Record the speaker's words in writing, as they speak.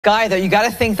Guy, though, you got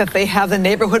to think that they have the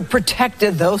neighborhood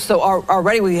protected, though. So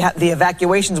already we have the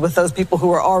evacuations with those people who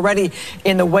were already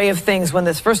in the way of things when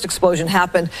this first explosion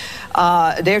happened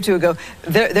a day or two ago.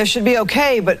 There should be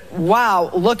okay, but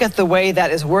wow, look at the way that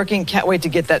is working. Can't wait to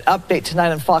get that update tonight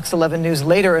on Fox 11 News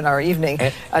later in our evening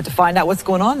to find out what's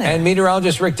going on there. And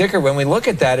meteorologist Rick Dicker, when we look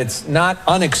at that, it's not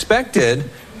unexpected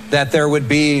that there would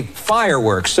be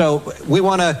fireworks. So we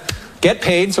want to get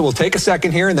paid, so we'll take a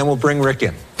second here and then we'll bring Rick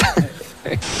in.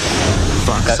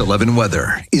 Fox 11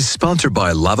 Weather is sponsored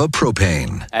by Lava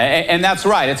Propane. And that's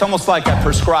right. It's almost like a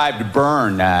prescribed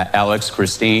burn, Alex,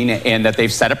 Christine, in that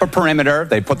they've set up a perimeter.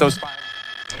 They put those...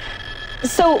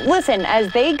 So listen,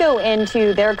 as they go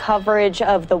into their coverage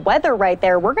of the weather right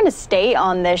there, we're going to stay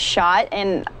on this shot.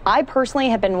 And I personally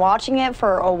have been watching it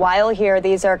for a while here.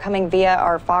 These are coming via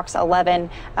our Fox 11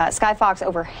 Sky Fox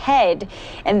overhead.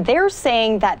 And they're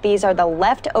saying that these are the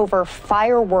leftover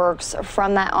fireworks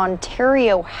from that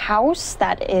Ontario house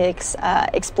that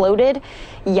exploded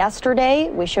yesterday.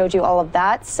 We showed you all of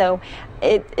that. So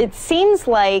it seems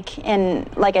like, and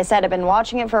like I said, I've been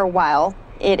watching it for a while.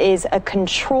 It is a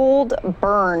controlled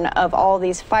burn of all of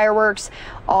these fireworks.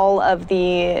 All of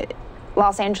the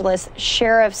Los Angeles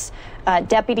sheriff's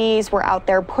deputies were out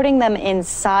there putting them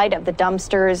inside of the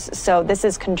dumpsters. So this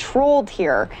is controlled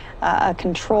here, a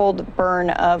controlled burn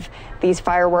of these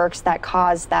fireworks that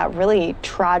caused that really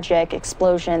tragic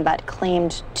explosion that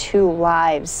claimed 2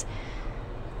 lives.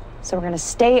 So we're going to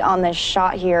stay on this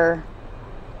shot here.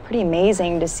 Pretty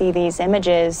amazing to see these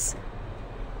images.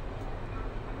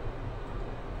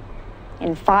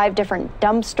 In 5 different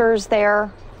dumpsters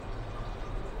there.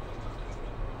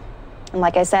 And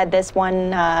like I said, this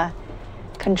one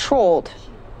controlled,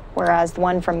 whereas the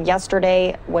one from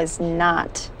yesterday was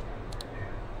not.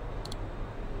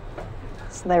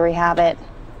 So there we have it.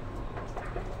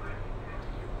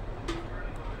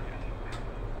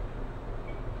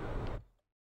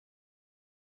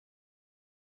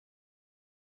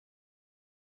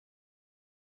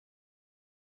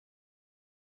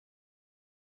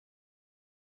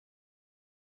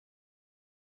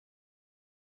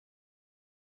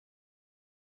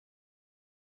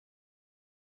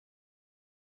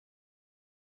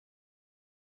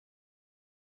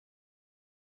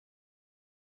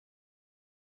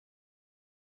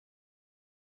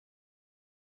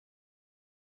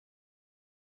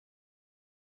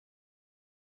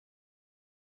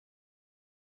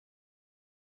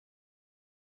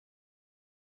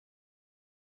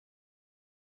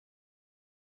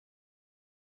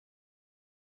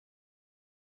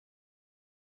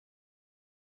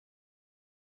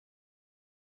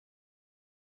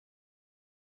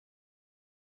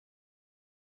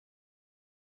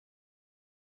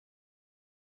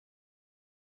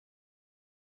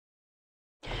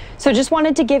 So just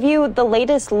wanted to give you the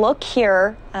latest look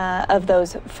here of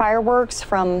those fireworks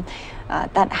from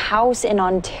that house in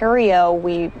Ontario.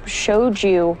 We showed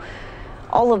you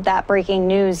all of that breaking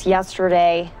news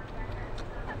yesterday.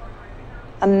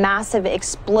 A massive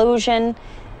explosion.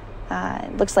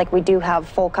 It looks like we do have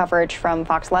full coverage from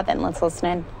Fox 11. Let's listen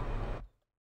in.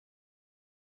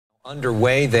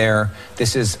 Underway there.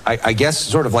 This is, I guess,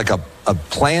 sort of like a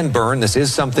planned burn. This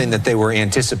is something that they were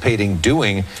anticipating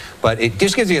doing, but it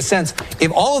just gives you a sense,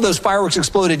 if all of those fireworks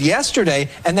exploded yesterday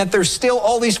and that there's still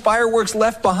all these fireworks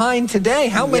left behind today,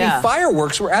 how many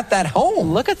fireworks were at that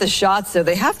home? Look at the shots there.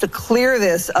 They have to clear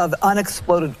this of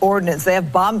unexploded ordnance. They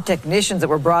have bomb technicians that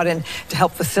were brought in to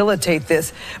help facilitate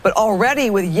this. But already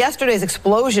with yesterday's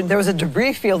explosion, there was a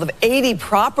debris field of 80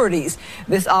 properties.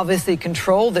 This obviously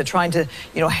controlled. They're trying to,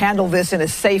 handle this in a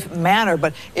safe manner,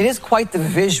 but it is quite the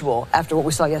visual after what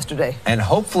we saw yesterday. And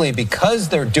hopefully, because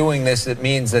they're doing this, it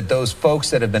means that those folks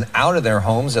that have been out of their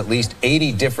homes, at least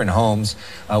 80 different homes,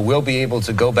 will be able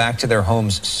to go back to their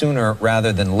homes sooner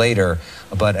rather than later.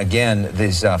 But again,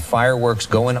 these fireworks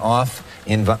going off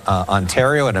in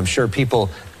Ontario, and I'm sure people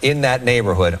in that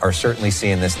neighborhood are certainly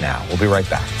seeing this now. We'll be right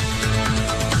back.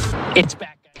 It's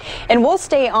back. And we'll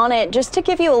stay on it just to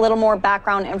give you a little more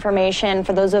background information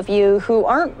for those of you who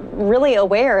aren't really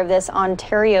aware of this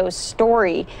Ontario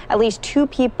story. At least 2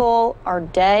 people are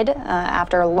dead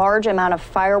after a large amount of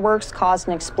fireworks caused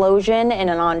an explosion in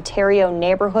an Ontario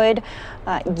neighborhood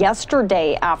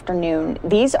yesterday afternoon.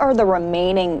 These are the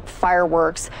remaining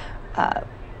fireworks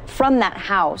from that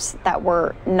house that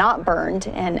were not burned.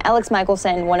 And Alex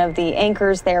Michelson, one of the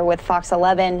anchors there with Fox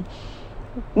 11,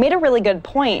 made a really good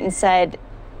point and said,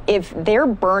 if they're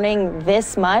burning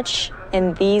this much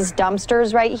in these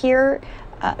dumpsters right here,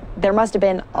 there must have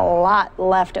been a lot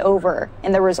left over.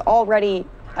 And there was already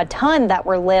a ton that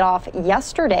were lit off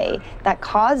yesterday that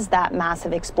caused that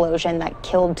massive explosion that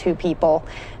killed 2 people.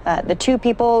 The 2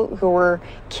 people who were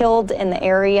killed in the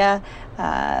area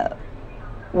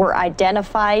were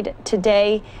identified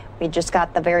today. We just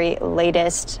got the very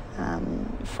latest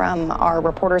from our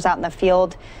reporters out in the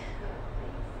field.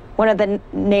 One of the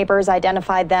neighbors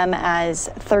identified them as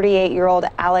 38-year-old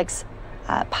Alex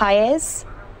Paez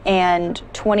and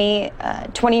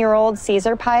 20-year-old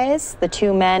Cesar Paez. The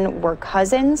 2 men were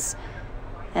cousins,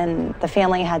 and the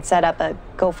family had set up a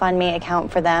GoFundMe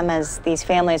account for them, as these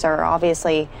families are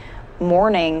obviously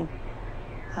mourning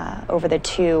over the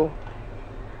 2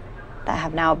 that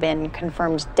have now been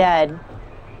confirmed dead.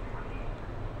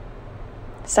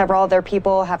 Several other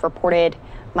people have reported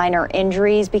minor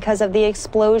injuries because of the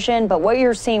explosion, but what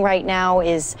you're seeing right now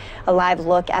is a live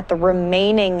look at the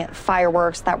remaining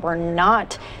fireworks that were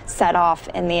not set off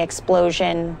in the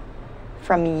explosion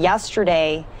from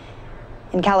yesterday.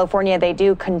 In California, they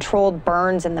do controlled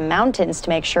burns in the mountains to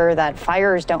make sure that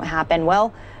fires don't happen.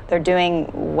 Well, they're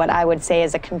doing what I would say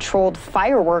is a controlled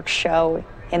fireworks show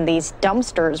in these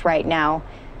dumpsters right now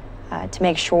to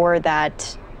make sure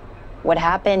that what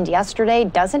happened yesterday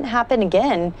doesn't happen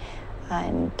again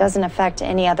and doesn't affect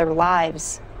any other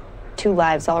lives. 2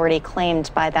 lives already claimed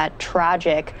by that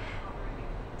tragic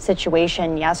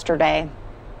situation yesterday.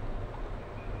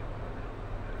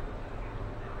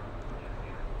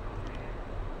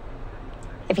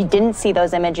 If you didn't see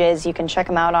those images, you can check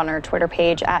them out on our Twitter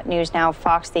page at NewsNOW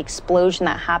Fox. The explosion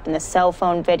that happened, the cell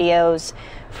phone videos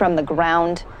from the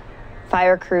ground.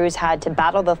 Fire crews had to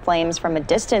battle the flames from a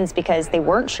distance because they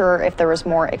weren't sure if there was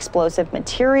more explosive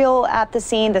material at the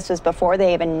scene. This was before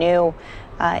they even knew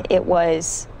it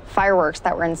was fireworks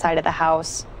that were inside of the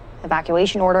house.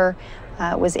 Evacuation order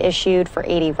was issued for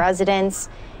 80 residents.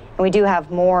 And we do have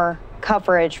more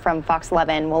coverage from Fox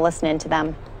 11. We'll listen into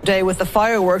them. Day with the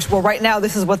fireworks. Well, right now,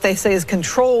 this is what they say is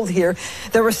controlled here.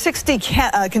 There were 60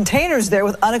 containers there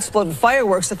with unexploded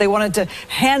fireworks that they wanted to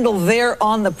handle there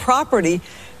on the property.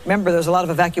 Remember, there's a lot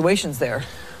of evacuations there.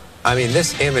 I mean,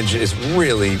 this image is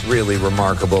really, really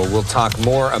remarkable. We'll talk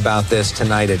more about this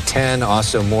tonight at 10.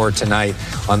 Also more tonight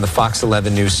on the Fox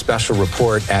 11 News special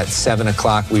report at 7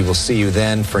 o'clock. We will see you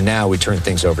then. For now, we turn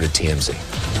things over to TMZ.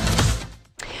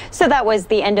 So that was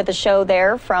the end of the show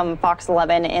there from Fox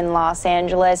 11 in Los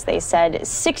Angeles. They said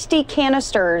 60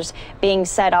 canisters being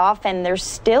set off, and there's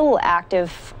still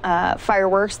active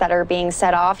fireworks that are being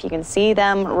set off. You can see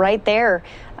them right there.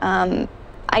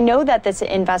 I know that this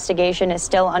investigation is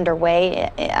still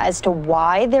underway as to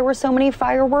why there were so many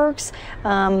fireworks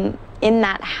in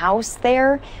that house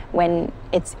there when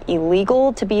it's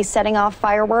illegal to be setting off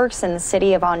fireworks in the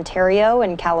city of Ontario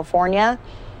in California.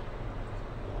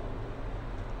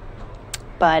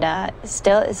 But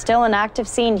still an active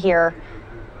scene here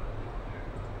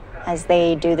as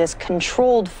they do this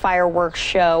controlled fireworks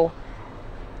show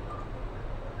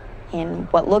in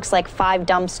what looks like 5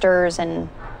 dumpsters and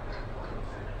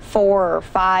 4 or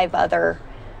 5 other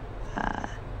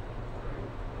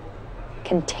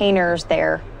containers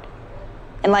there.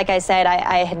 And like I said,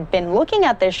 I had been looking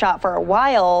at this shot for a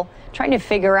while, trying to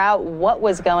figure out what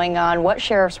was going on, what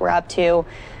sheriffs were up to,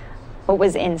 what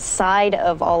was inside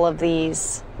of all of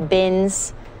these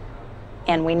bins.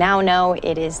 And we now know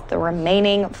it is the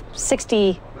remaining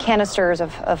 60 canisters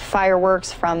of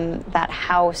fireworks from that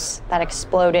house that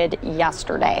exploded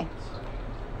yesterday.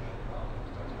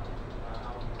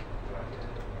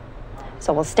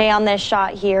 So we'll stay on this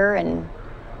shot here and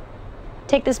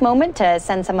take this moment to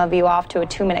send some of you off to a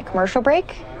 2-minute commercial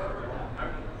break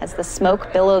as the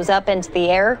smoke billows up into the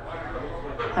air.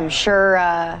 I'm sure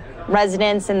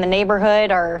residents in the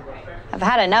neighborhood have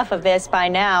had enough of this by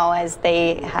now, as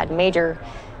they had major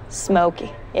smoke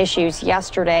issues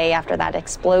yesterday after that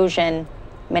explosion.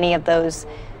 Many of those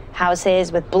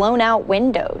houses with blown out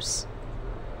windows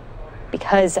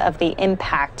because of the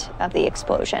impact of the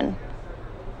explosion.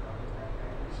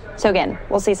 So again,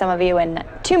 we'll see some of you in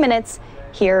 2 minutes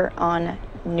here on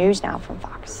News Now from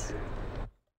Fox.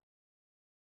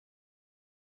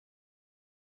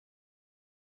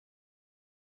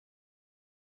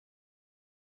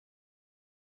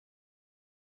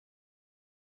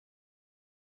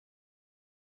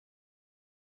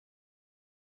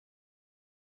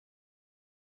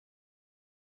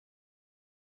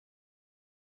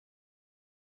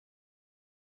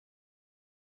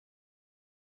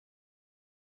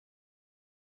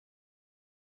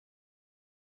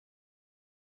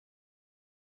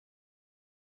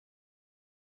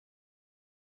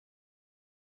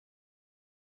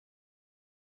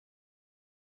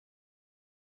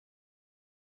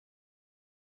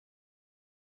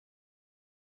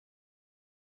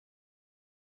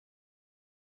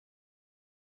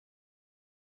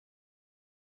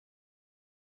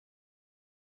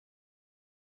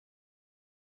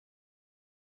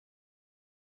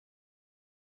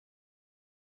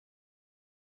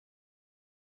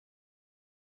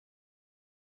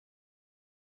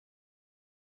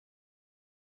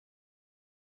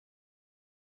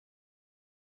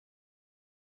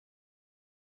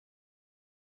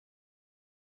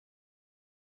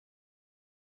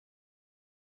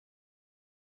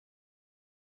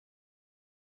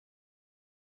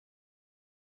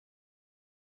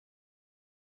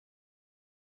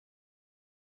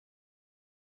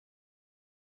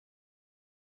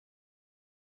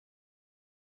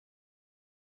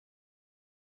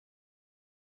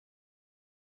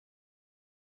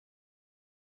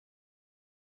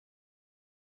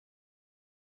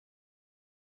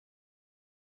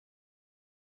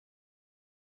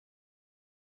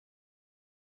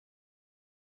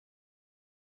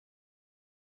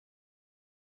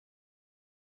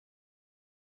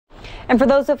 And for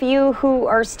those of you who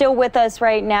are still with us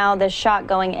right now, this shot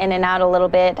going in and out a little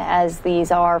bit, as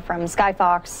these are from Sky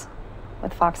Fox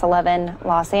with Fox 11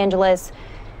 Los Angeles.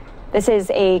 This is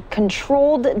a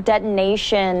controlled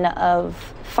detonation of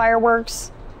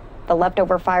fireworks, the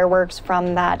leftover fireworks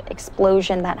from that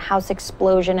explosion, that house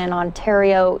explosion in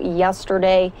Ontario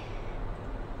yesterday.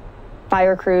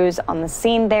 Fire crews on the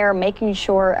scene there, making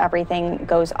sure everything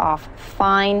goes off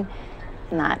fine,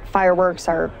 and that fireworks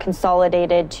are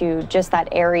consolidated to just that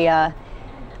area.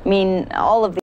 I mean, all of the